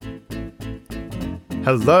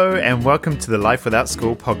Hello and welcome to the Life Without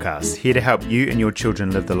School podcast, here to help you and your children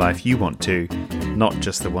live the life you want to, not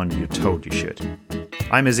just the one you're told you should.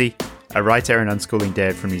 I'm Izzy, a writer and unschooling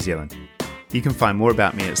dad from New Zealand. You can find more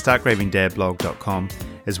about me at startcravingdadblog.com,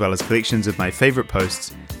 as well as collections of my favourite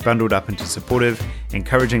posts bundled up into supportive,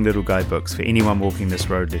 encouraging little guidebooks for anyone walking this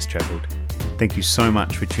road less travelled. Thank you so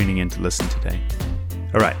much for tuning in to listen today.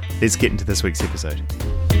 Alright, let's get into this week's episode.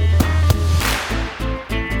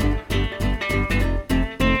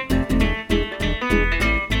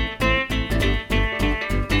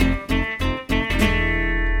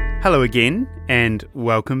 Hello again, and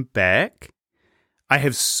welcome back. I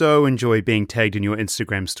have so enjoyed being tagged in your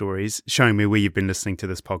Instagram stories, showing me where you've been listening to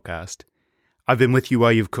this podcast. I've been with you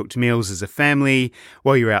while you've cooked meals as a family,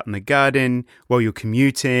 while you're out in the garden, while you're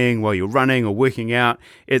commuting, while you're running or working out.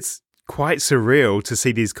 It's quite surreal to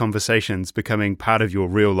see these conversations becoming part of your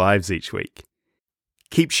real lives each week.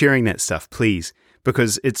 Keep sharing that stuff, please,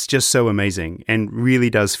 because it's just so amazing and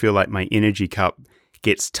really does feel like my energy cup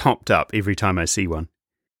gets topped up every time I see one.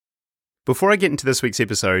 Before I get into this week's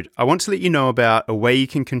episode, I want to let you know about a way you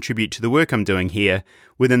can contribute to the work I'm doing here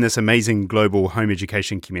within this amazing global home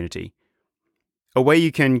education community. A way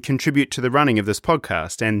you can contribute to the running of this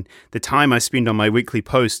podcast and the time I spend on my weekly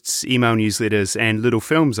posts, email newsletters, and little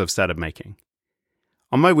films I've started making.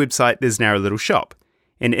 On my website, there's now a little shop,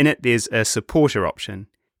 and in it there's a supporter option.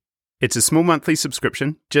 It's a small monthly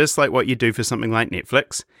subscription, just like what you do for something like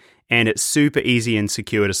Netflix, and it's super easy and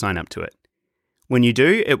secure to sign up to it. When you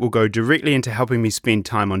do, it will go directly into helping me spend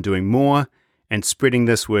time on doing more and spreading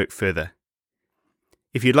this work further.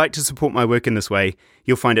 If you'd like to support my work in this way,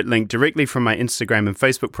 you'll find it linked directly from my Instagram and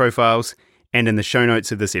Facebook profiles and in the show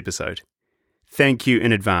notes of this episode. Thank you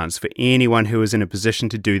in advance for anyone who is in a position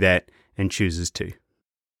to do that and chooses to.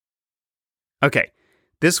 Okay,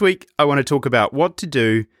 this week I want to talk about what to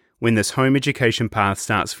do when this home education path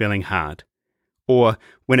starts feeling hard, or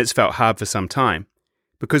when it's felt hard for some time.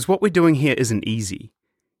 Because what we're doing here isn't easy.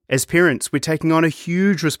 As parents, we're taking on a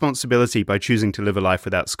huge responsibility by choosing to live a life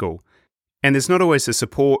without school. And there's not always the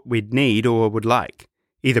support we'd need or would like,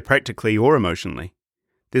 either practically or emotionally.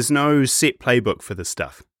 There's no set playbook for this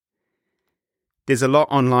stuff. There's a lot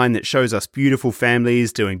online that shows us beautiful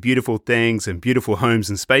families doing beautiful things in beautiful homes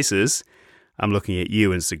and spaces. I'm looking at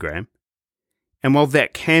you, Instagram. And while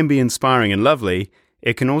that can be inspiring and lovely,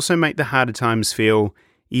 it can also make the harder times feel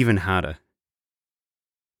even harder.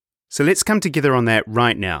 So let's come together on that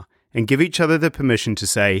right now and give each other the permission to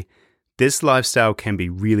say, this lifestyle can be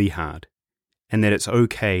really hard, and that it's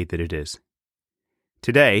okay that it is.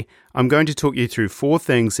 Today, I'm going to talk you through 4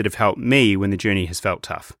 things that have helped me when the journey has felt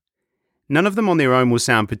tough. None of them on their own will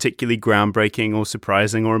sound particularly groundbreaking or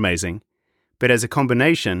surprising or amazing, but as a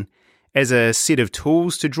combination, as a set of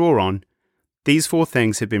tools to draw on, these 4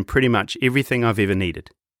 things have been pretty much everything I've ever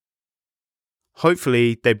needed.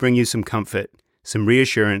 Hopefully, they bring you some comfort, some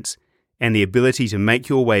reassurance, and the ability to make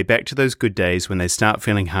your way back to those good days when they start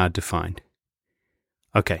feeling hard to find.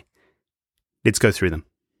 Okay, let's go through them.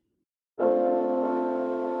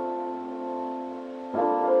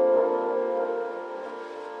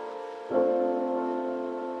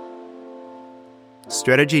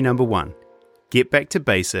 Strategy number 1, get back to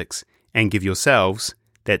basics and give yourselves,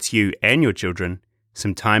 that's you and your children,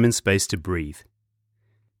 some time and space to breathe.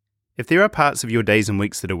 If there are parts of your days and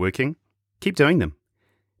weeks that are working, keep doing them.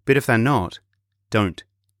 But if they're not, don't.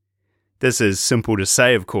 This is simple to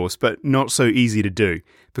say, of course, but not so easy to do,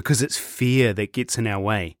 because it's fear that gets in our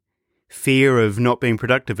way. Fear of not being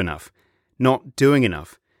productive enough, not doing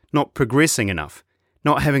enough, not progressing enough,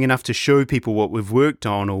 not having enough to show people what we've worked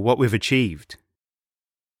on or what we've achieved.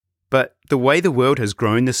 But the way the world has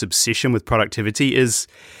grown this obsession with productivity is,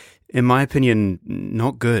 in my opinion,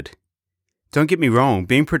 not good. Don't get me wrong,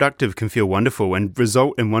 being productive can feel wonderful and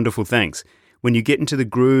result in wonderful things. When you get into the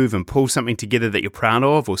groove and pull something together that you're proud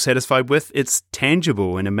of or satisfied with, it's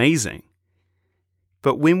tangible and amazing.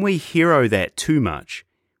 But when we hero that too much,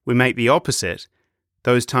 we make the opposite,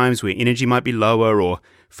 those times where energy might be lower or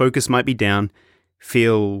focus might be down,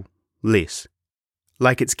 feel less.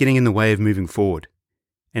 Like it's getting in the way of moving forward.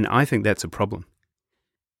 And I think that's a problem.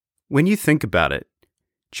 When you think about it,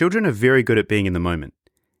 children are very good at being in the moment.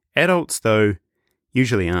 Adults, though,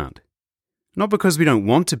 usually aren't. Not because we don't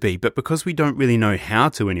want to be, but because we don't really know how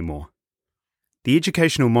to anymore. The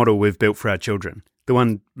educational model we've built for our children, the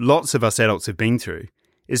one lots of us adults have been through,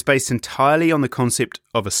 is based entirely on the concept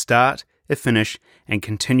of a start, a finish, and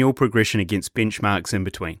continual progression against benchmarks in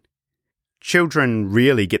between. Children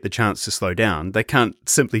rarely get the chance to slow down. They can't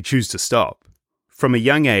simply choose to stop. From a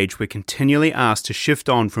young age, we're continually asked to shift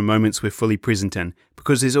on from moments we're fully present in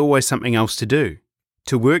because there's always something else to do,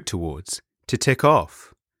 to work towards, to tick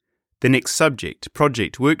off. The next subject,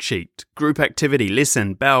 project, worksheet, group activity,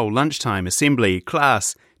 lesson, bell, lunchtime, assembly,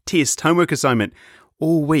 class, test, homework assignment,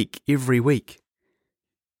 all week, every week.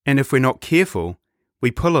 And if we're not careful,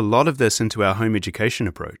 we pull a lot of this into our home education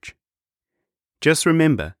approach. Just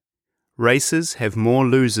remember, races have more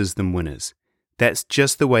losers than winners. That's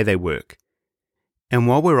just the way they work. And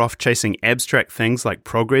while we're off chasing abstract things like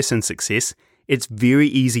progress and success, it's very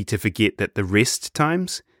easy to forget that the rest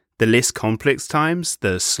times, the less complex times,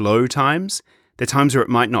 the slow times, the times where it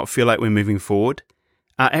might not feel like we're moving forward,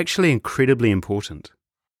 are actually incredibly important.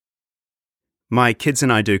 My kids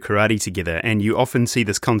and I do karate together, and you often see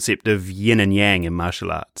this concept of yin and yang in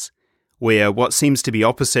martial arts, where what seems to be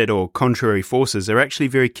opposite or contrary forces are actually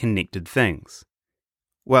very connected things.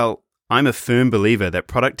 Well, I'm a firm believer that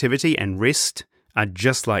productivity and rest are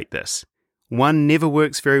just like this. One never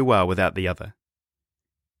works very well without the other.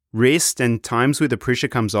 Rest and times where the pressure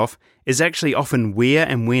comes off is actually often where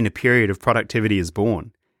and when a period of productivity is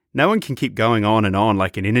born. No one can keep going on and on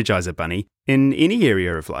like an Energizer bunny in any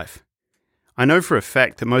area of life. I know for a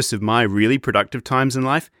fact that most of my really productive times in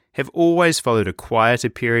life have always followed a quieter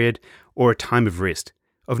period or a time of rest,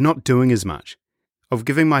 of not doing as much, of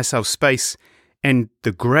giving myself space and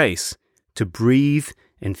the grace to breathe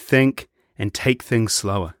and think and take things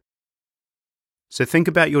slower. So think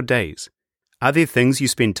about your days. Are there things you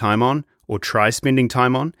spend time on or try spending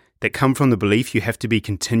time on that come from the belief you have to be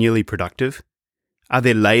continually productive? Are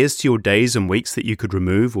there layers to your days and weeks that you could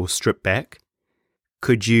remove or strip back?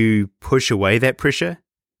 Could you push away that pressure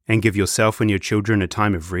and give yourself and your children a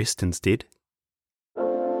time of rest instead?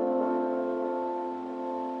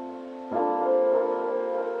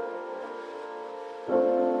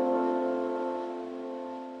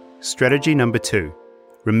 Strategy number 2.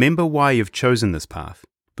 Remember why you've chosen this path,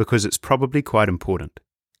 because it's probably quite important.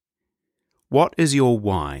 What is your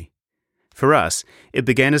why? For us, it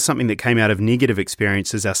began as something that came out of negative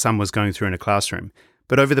experiences our son was going through in a classroom,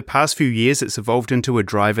 but over the past few years it's evolved into a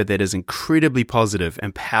driver that is incredibly positive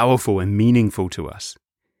and powerful and meaningful to us.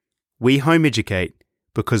 We home educate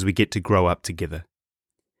because we get to grow up together.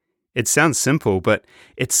 It sounds simple, but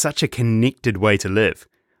it's such a connected way to live.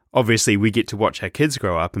 Obviously, we get to watch our kids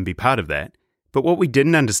grow up and be part of that, but what we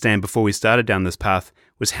didn't understand before we started down this path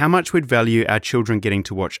was how much we'd value our children getting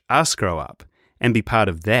to watch us grow up and be part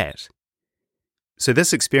of that. So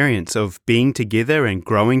this experience of being together and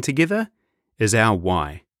growing together is our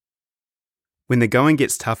why. When the going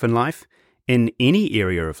gets tough in life, in any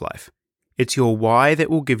area of life, it's your why that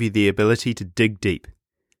will give you the ability to dig deep,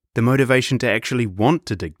 the motivation to actually want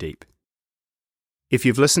to dig deep. If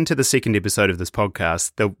you've listened to the second episode of this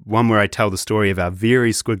podcast, the one where I tell the story of our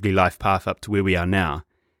very squiggly life path up to where we are now,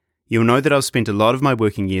 you'll know that I've spent a lot of my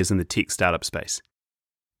working years in the tech startup space.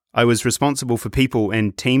 I was responsible for people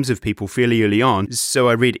and teams of people fairly early on, so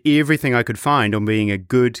I read everything I could find on being a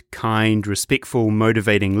good, kind, respectful,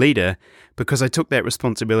 motivating leader because I took that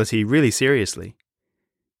responsibility really seriously.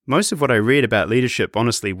 Most of what I read about leadership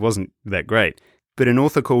honestly wasn't that great, but an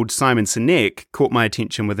author called Simon Sinek caught my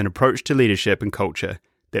attention with an approach to leadership and culture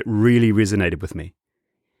that really resonated with me.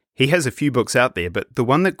 He has a few books out there, but the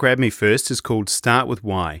one that grabbed me first is called Start With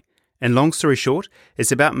Why. And long story short,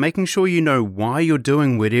 it's about making sure you know why you're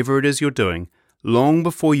doing whatever it is you're doing long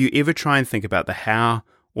before you ever try and think about the how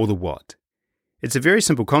or the what. It's a very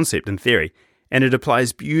simple concept in theory, and it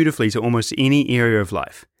applies beautifully to almost any area of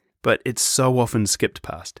life, but it's so often skipped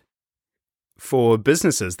past. For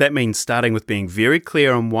businesses, that means starting with being very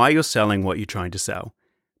clear on why you're selling what you're trying to sell,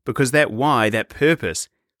 because that why, that purpose,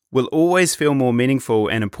 will always feel more meaningful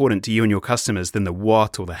and important to you and your customers than the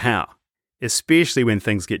what or the how, especially when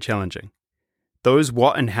things get challenging. Those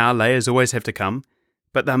what and how layers always have to come,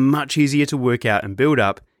 but they're much easier to work out and build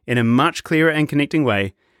up in a much clearer and connecting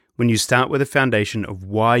way when you start with a foundation of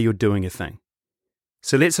why you're doing a thing.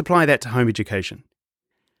 So let's apply that to home education.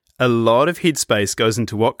 A lot of headspace goes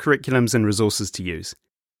into what curriculums and resources to use.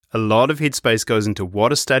 A lot of headspace goes into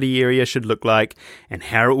what a study area should look like and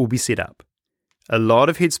how it will be set up. A lot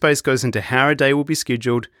of headspace goes into how a day will be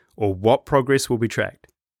scheduled or what progress will be tracked.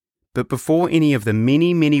 But before any of the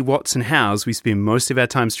many, many whats and hows we spend most of our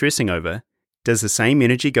time stressing over, does the same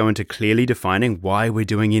energy go into clearly defining why we're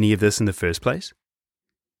doing any of this in the first place?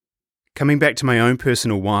 Coming back to my own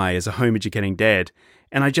personal why as a home educating dad,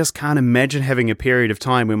 and I just can't imagine having a period of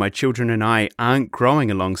time where my children and I aren't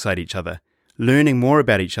growing alongside each other, learning more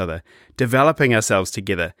about each other, developing ourselves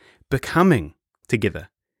together, becoming together.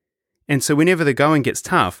 And so whenever the going gets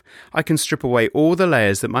tough, I can strip away all the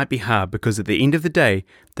layers that might be hard because at the end of the day,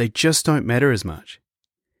 they just don't matter as much.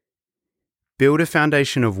 Build a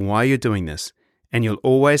foundation of why you're doing this, and you'll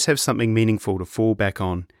always have something meaningful to fall back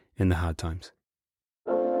on in the hard times.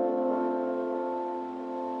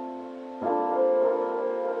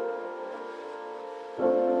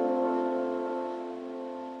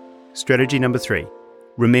 Strategy number 3.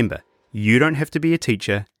 Remember, you don't have to be a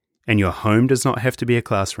teacher, and your home does not have to be a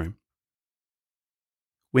classroom.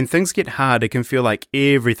 When things get hard, it can feel like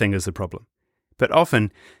everything is the problem. But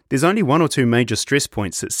often, there's only 1 or 2 major stress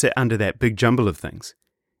points that sit under that big jumble of things.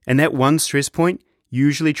 And that one stress point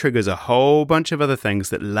usually triggers a whole bunch of other things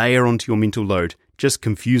that layer onto your mental load, just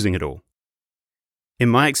confusing it all. In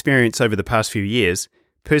my experience over the past few years,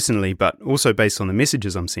 personally, but also based on the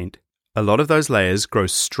messages I'm sent, a lot of those layers grow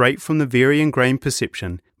straight from the very ingrained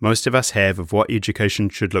perception most of us have of what education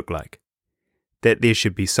should look like. That there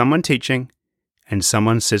should be someone teaching and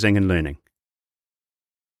someone sitting and learning.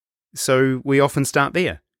 So we often start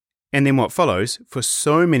there. And then what follows, for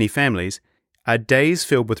so many families, are days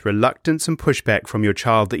filled with reluctance and pushback from your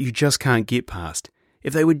child that you just can't get past.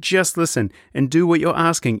 If they would just listen and do what you're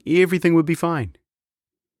asking, everything would be fine.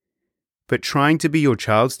 But trying to be your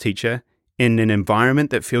child's teacher in an environment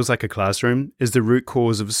that feels like a classroom is the root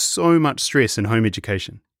cause of so much stress in home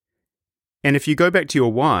education. And if you go back to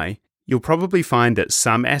your why, you'll probably find that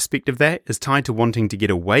some aspect of that is tied to wanting to get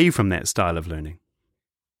away from that style of learning.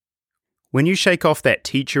 When you shake off that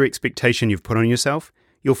teacher expectation you've put on yourself,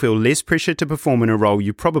 you'll feel less pressure to perform in a role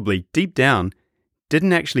you probably, deep down,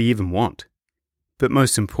 didn't actually even want. But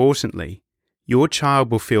most importantly, your child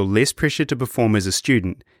will feel less pressure to perform as a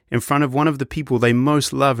student in front of one of the people they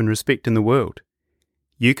most love and respect in the world.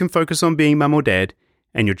 You can focus on being mum or dad,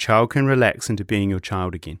 and your child can relax into being your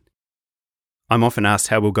child again. I'm often asked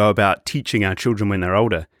how we'll go about teaching our children when they're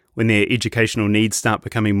older, when their educational needs start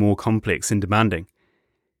becoming more complex and demanding.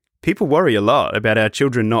 People worry a lot about our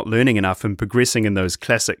children not learning enough and progressing in those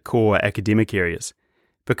classic core academic areas.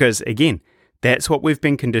 Because, again, that's what we've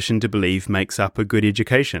been conditioned to believe makes up a good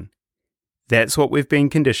education. That's what we've been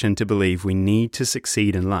conditioned to believe we need to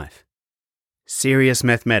succeed in life. Serious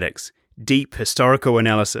mathematics, deep historical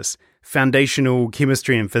analysis, foundational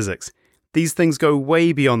chemistry and physics. These things go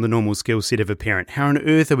way beyond the normal skill set of a parent. How on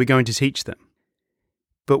earth are we going to teach them?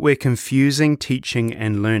 But we're confusing teaching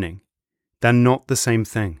and learning. They're not the same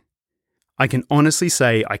thing. I can honestly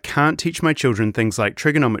say I can't teach my children things like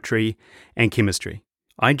trigonometry and chemistry.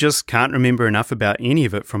 I just can't remember enough about any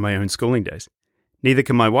of it from my own schooling days. Neither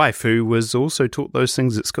can my wife, who was also taught those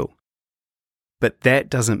things at school. But that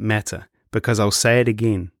doesn't matter, because I'll say it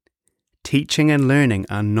again. Teaching and learning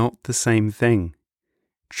are not the same thing.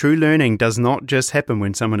 True learning does not just happen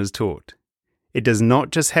when someone is taught. It does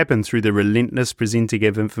not just happen through the relentless presenting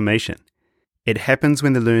of information. It happens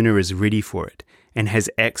when the learner is ready for it and has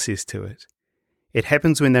access to it. It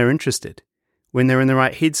happens when they're interested, when they're in the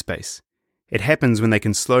right headspace. It happens when they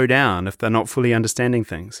can slow down if they're not fully understanding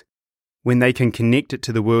things, when they can connect it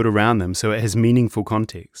to the world around them so it has meaningful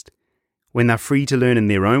context, when they're free to learn in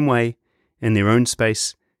their own way, in their own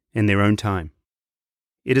space, in their own time.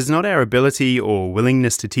 It is not our ability or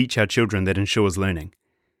willingness to teach our children that ensures learning.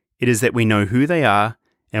 It is that we know who they are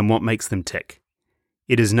and what makes them tick.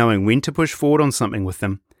 It is knowing when to push forward on something with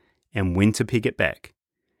them and when to peg it back.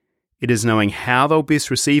 It is knowing how they'll best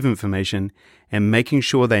receive information and making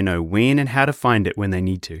sure they know when and how to find it when they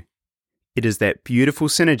need to. It is that beautiful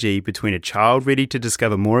synergy between a child ready to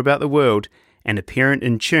discover more about the world and a parent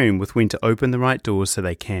in tune with when to open the right doors so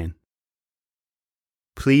they can.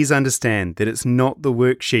 Please understand that it's not the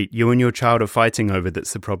worksheet you and your child are fighting over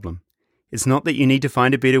that's the problem. It's not that you need to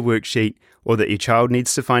find a better worksheet or that your child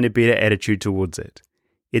needs to find a better attitude towards it.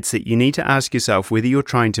 It's that you need to ask yourself whether you're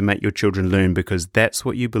trying to make your children learn because that's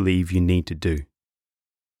what you believe you need to do.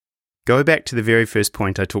 Go back to the very first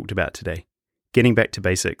point I talked about today, getting back to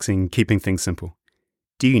basics and keeping things simple.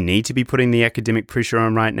 Do you need to be putting the academic pressure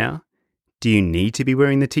on right now? Do you need to be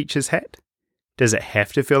wearing the teacher's hat? Does it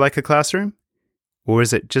have to feel like a classroom? Or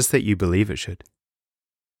is it just that you believe it should?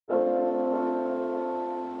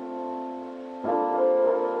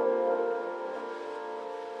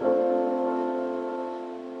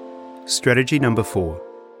 Strategy number 4.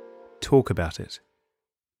 Talk about it.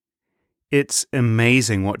 It's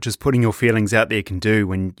amazing what just putting your feelings out there can do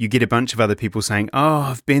when you get a bunch of other people saying, "Oh,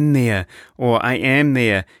 I've been there," or "I am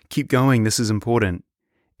there, keep going, this is important."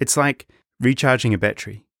 It's like recharging a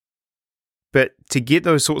battery. But to get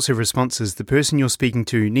those sorts of responses, the person you're speaking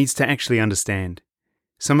to needs to actually understand.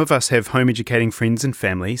 Some of us have home educating friends and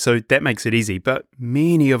family, so that makes it easy, but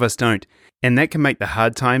many of us don't, and that can make the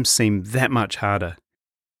hard times seem that much harder.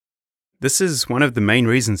 This is one of the main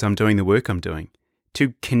reasons I'm doing the work I'm doing,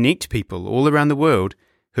 to connect people all around the world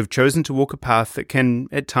who've chosen to walk a path that can,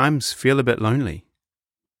 at times, feel a bit lonely.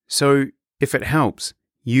 So, if it helps,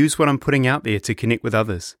 use what I'm putting out there to connect with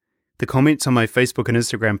others. The comments on my Facebook and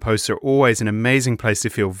Instagram posts are always an amazing place to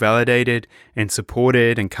feel validated and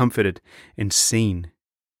supported and comforted and seen.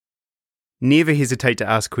 Never hesitate to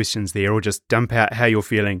ask questions there or just dump out how you're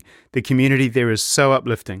feeling. The community there is so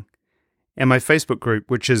uplifting. And my Facebook group,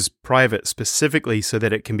 which is private specifically so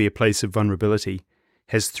that it can be a place of vulnerability,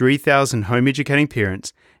 has 3,000 home educating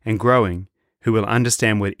parents and growing who will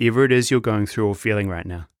understand whatever it is you're going through or feeling right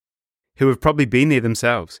now, who have probably been there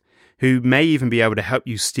themselves, who may even be able to help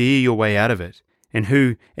you steer your way out of it, and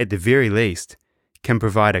who, at the very least, can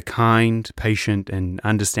provide a kind, patient, and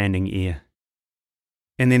understanding ear.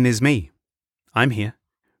 And then there's me. I'm here.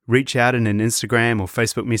 Reach out in an Instagram or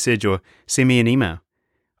Facebook message or send me an email.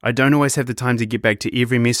 I don't always have the time to get back to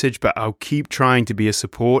every message, but I'll keep trying to be a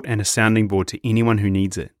support and a sounding board to anyone who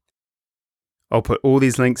needs it. I'll put all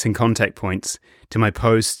these links and contact points to my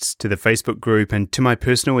posts, to the Facebook group, and to my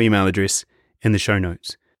personal email address in the show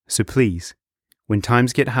notes. So please, when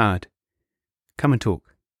times get hard, come and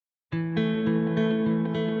talk.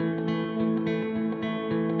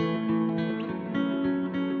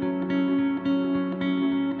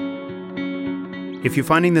 If you're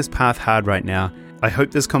finding this path hard right now, I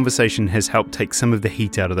hope this conversation has helped take some of the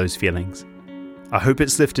heat out of those feelings. I hope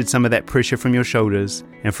it's lifted some of that pressure from your shoulders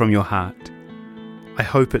and from your heart. I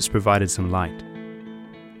hope it's provided some light.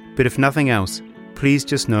 But if nothing else, please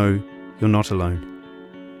just know you're not alone.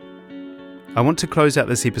 I want to close out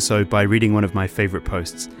this episode by reading one of my favourite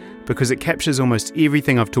posts because it captures almost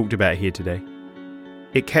everything I've talked about here today.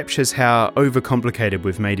 It captures how overcomplicated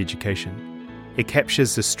we've made education. It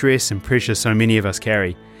captures the stress and pressure so many of us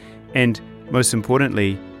carry. And, most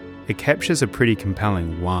importantly, it captures a pretty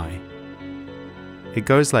compelling why. It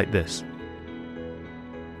goes like this.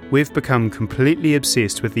 We've become completely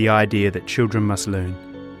obsessed with the idea that children must learn.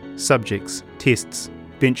 Subjects, tests,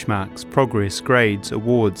 benchmarks, progress, grades,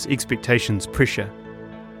 awards, expectations, pressure.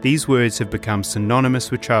 These words have become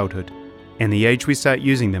synonymous with childhood, and the age we start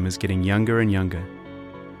using them is getting younger and younger.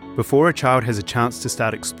 Before a child has a chance to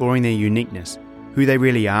start exploring their uniqueness, who they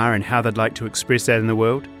really are and how they'd like to express that in the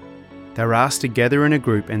world, they're asked to gather in a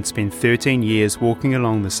group and spend 13 years walking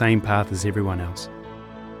along the same path as everyone else.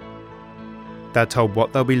 They're told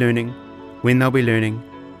what they'll be learning, when they'll be learning,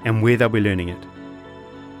 and where they'll be learning it.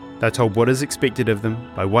 They're told what is expected of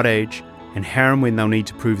them, by what age, and how and when they'll need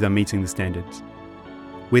to prove they're meeting the standards.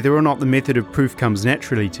 Whether or not the method of proof comes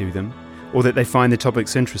naturally to them, or that they find the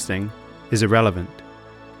topics interesting, is irrelevant.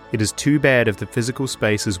 It is too bad if the physical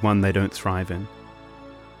space is one they don't thrive in.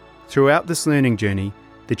 Throughout this learning journey,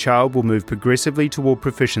 the child will move progressively toward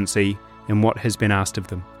proficiency in what has been asked of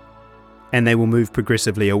them, and they will move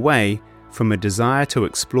progressively away from a desire to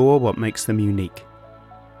explore what makes them unique.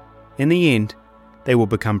 In the end, they will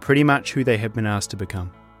become pretty much who they have been asked to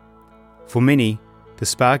become. For many, the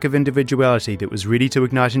spark of individuality that was ready to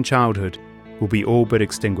ignite in childhood will be all but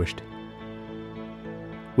extinguished.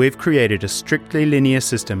 We've created a strictly linear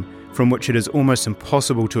system from which it is almost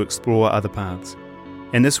impossible to explore other paths,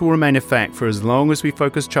 and this will remain a fact for as long as we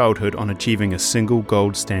focus childhood on achieving a single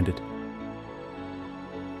gold standard.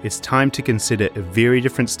 It's time to consider a very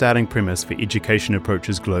different starting premise for education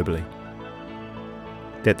approaches globally.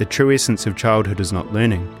 That the true essence of childhood is not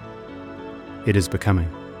learning, it is becoming.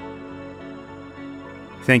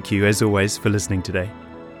 Thank you, as always, for listening today.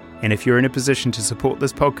 And if you're in a position to support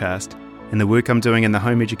this podcast and the work I'm doing in the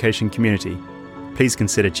home education community, please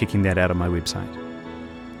consider checking that out on my website.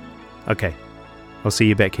 Okay, I'll see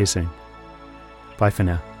you back here soon. Bye for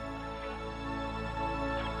now.